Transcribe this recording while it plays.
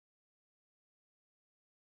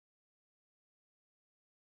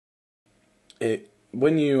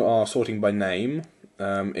when you are sorting by name,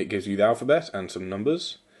 it gives you the alphabet and some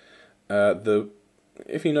numbers.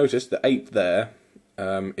 If you notice, the 8 there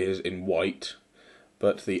is in white,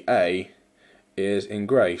 but the A is in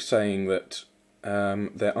grey, saying that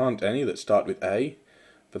there aren't any that start with A,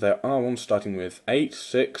 but there are ones starting with 8,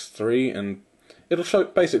 6, 3, and it'll show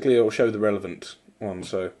the relevant ones.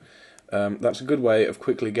 So that's a good way of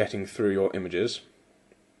quickly getting through your images,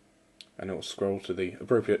 and it will scroll to the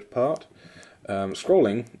appropriate part.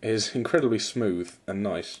 Scrolling is incredibly smooth and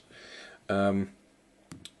nice.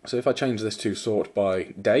 So if I change this to sort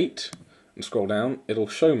by date and scroll down, it'll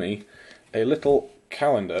show me a little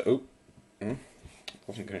calendar. Oh, I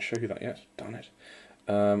wasn't going to show you that yet, darn it.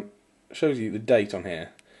 Shows you the date on here,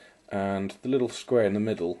 and the little square in the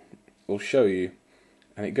middle will show you,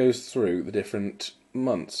 and it goes through the different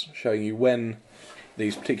months, showing you when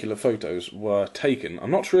these particular photos were taken.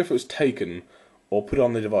 I'm not sure if it was taken or put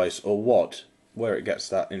on the device or where it gets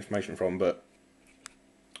that information from, but,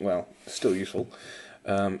 well, still useful.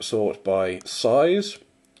 Sort by size,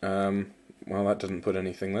 well, that doesn't put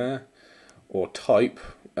anything there, or type.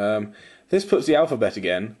 This puts the alphabet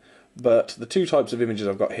again, but the two types of images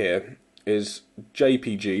I've got here is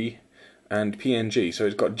JPG and PNG, so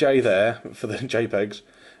it's got J there for the JPEGs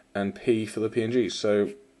and P for the PNGs,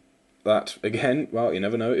 so that, again, well, you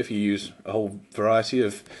never know, if you use a whole variety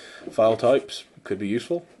of file types, could be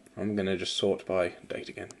useful. I'm going to just sort by date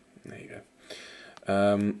again. There you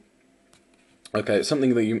go. Okay,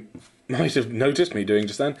 something that you might have noticed me doing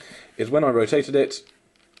just then is when I rotated it,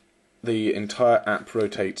 the entire app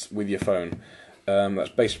rotates with your phone. That's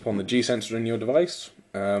based upon the G sensor in your device.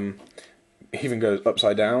 It even goes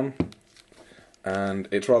upside down, and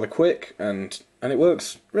it's rather quick, and it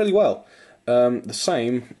works really well. The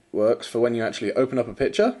same works for when you actually open up a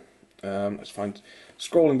picture. Let's find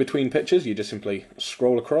scrolling between pictures. You just simply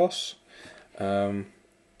scroll across, and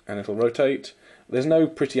it'll rotate. There's no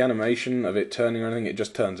pretty animation of it turning or anything, it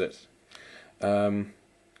just turns it.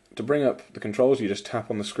 To bring up the controls, you just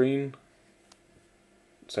tap on the screen.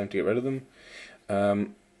 Same to get rid of them.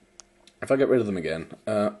 If I get rid of them again,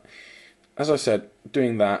 as I said,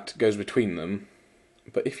 doing that goes between them,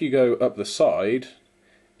 but if you go up the side,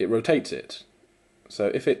 it rotates it. So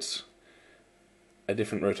if it's a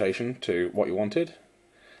different rotation to what you wanted,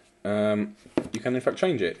 you can in fact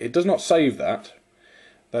change it. It does not save that.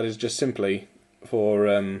 That is just simply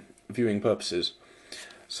for viewing purposes.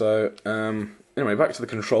 So anyway, back to the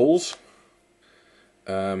controls.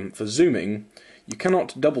 For zooming, you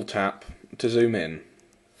cannot double tap to zoom in.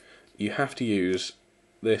 You have to use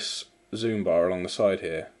this zoom bar along the side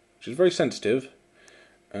here, which is very sensitive.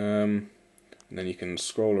 And then you can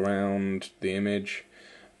scroll around the image,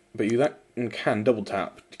 but you can double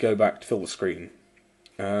tap to go back to fill the screen.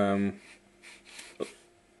 Up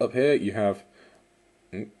here you have,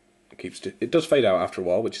 it does fade out after a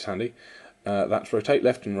while, which is handy. That's rotate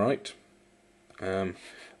left and right.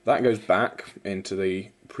 That goes back into the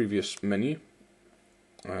previous menu.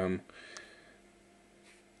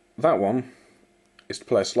 That one is to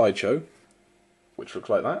play a slideshow, which looks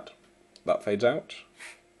like that. That fades out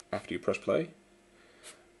after you press play,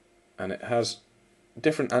 and it has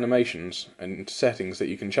different animations and settings that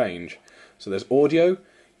you can change. So there's audio,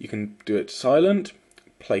 you can do it silent,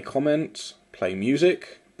 play comments, play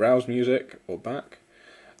music, browse music or back.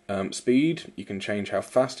 Speed, you can change how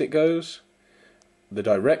fast it goes. The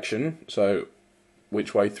direction, so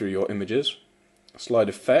which way through your images. Slide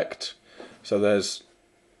effect, so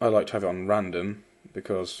I like to have it on random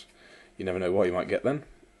because you never know what you might get then.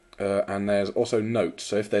 And there's also notes,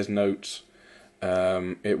 so if there's notes,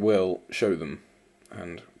 it will show them.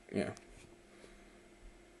 And yeah,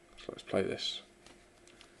 so let's play this.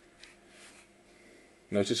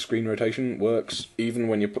 Notice screen rotation works even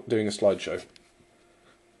when you're doing a slideshow.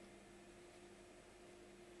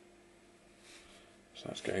 So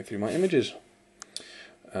that's going through my images.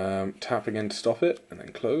 Tap again to stop it, and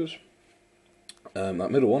then close.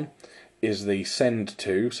 That middle one is the send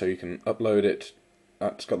to, so you can upload it.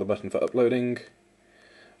 That's got the button for uploading,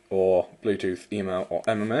 or Bluetooth, email, or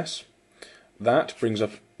MMS. That brings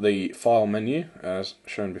up the file menu, as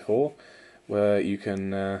shown before, where you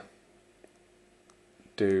can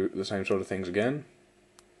do the same sort of things again,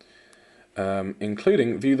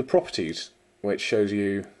 including view the properties, which shows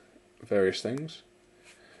you various things.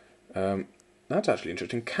 That's actually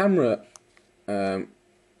interesting. The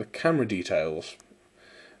camera details,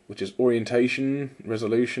 which is orientation,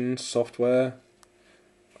 resolution, software,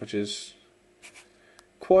 which is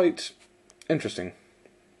quite interesting.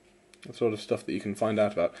 The sort of stuff that you can find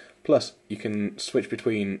out about. Plus, you can switch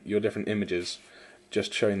between your different images,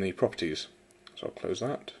 just showing the properties. So I'll close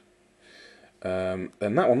that. Then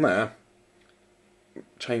that one there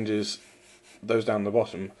changes those down the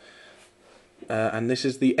bottom, and this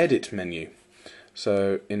is the edit menu.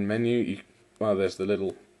 So in menu, there's the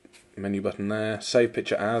little menu button there, save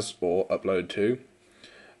picture as or upload to.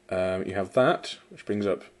 You have that, which brings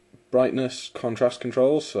up brightness, contrast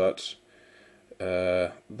controls. So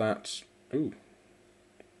that's ooh,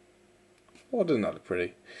 oh, doesn't that look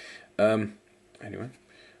pretty? Anyway,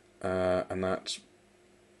 and that's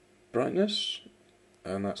brightness,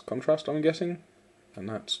 and that's contrast, I'm guessing, and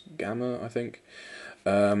that's gamma, I think.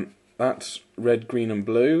 That's red, green, and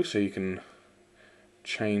blue, so you can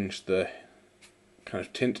change the kind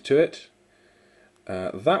of tint to it.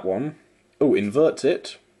 That one, inverts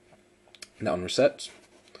it. That one resets.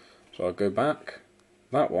 So I'll go back.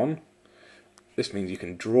 That one, this means you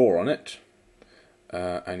can draw on it,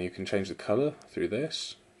 and you can change the colour through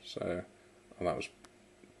this. So, that was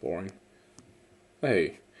boring.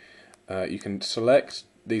 Hey, you can select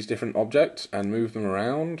these different objects and move them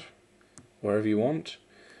around wherever you want.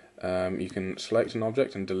 You can select an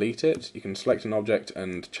object and delete it. You can select an object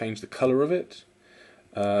and change the colour of it,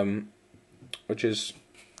 which is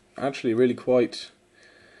actually really quite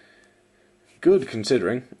good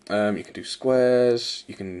considering. You can do squares,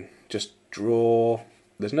 you can just draw.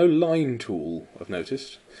 There's no line tool, I've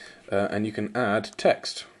noticed, and you can add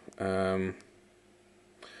text. So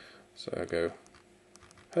I go,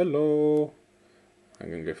 hello. I'm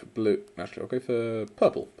going to go for blue. Actually, I'll go for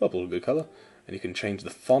purple. Purple's a good colour. And you can change the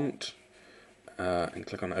font and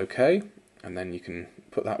click on OK. And then you can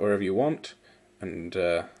put that wherever you want. And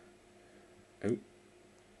I'm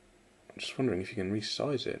just wondering if you can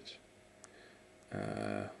resize it.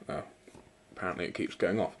 Apparently it keeps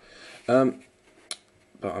going off.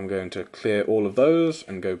 But I'm going to clear all of those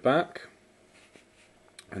and go back.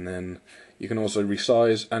 And then you can also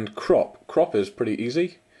resize and crop. Crop is pretty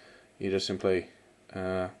easy. You just simply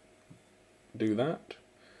do that.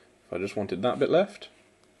 If I just wanted that bit left.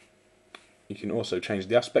 You can also change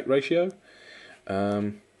the aspect ratio.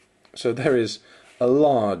 So there is a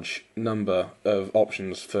large number of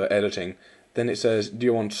options for editing. Then it says, do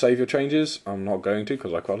you want to save your changes? I'm not going to,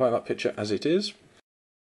 because I quite like that picture as it is.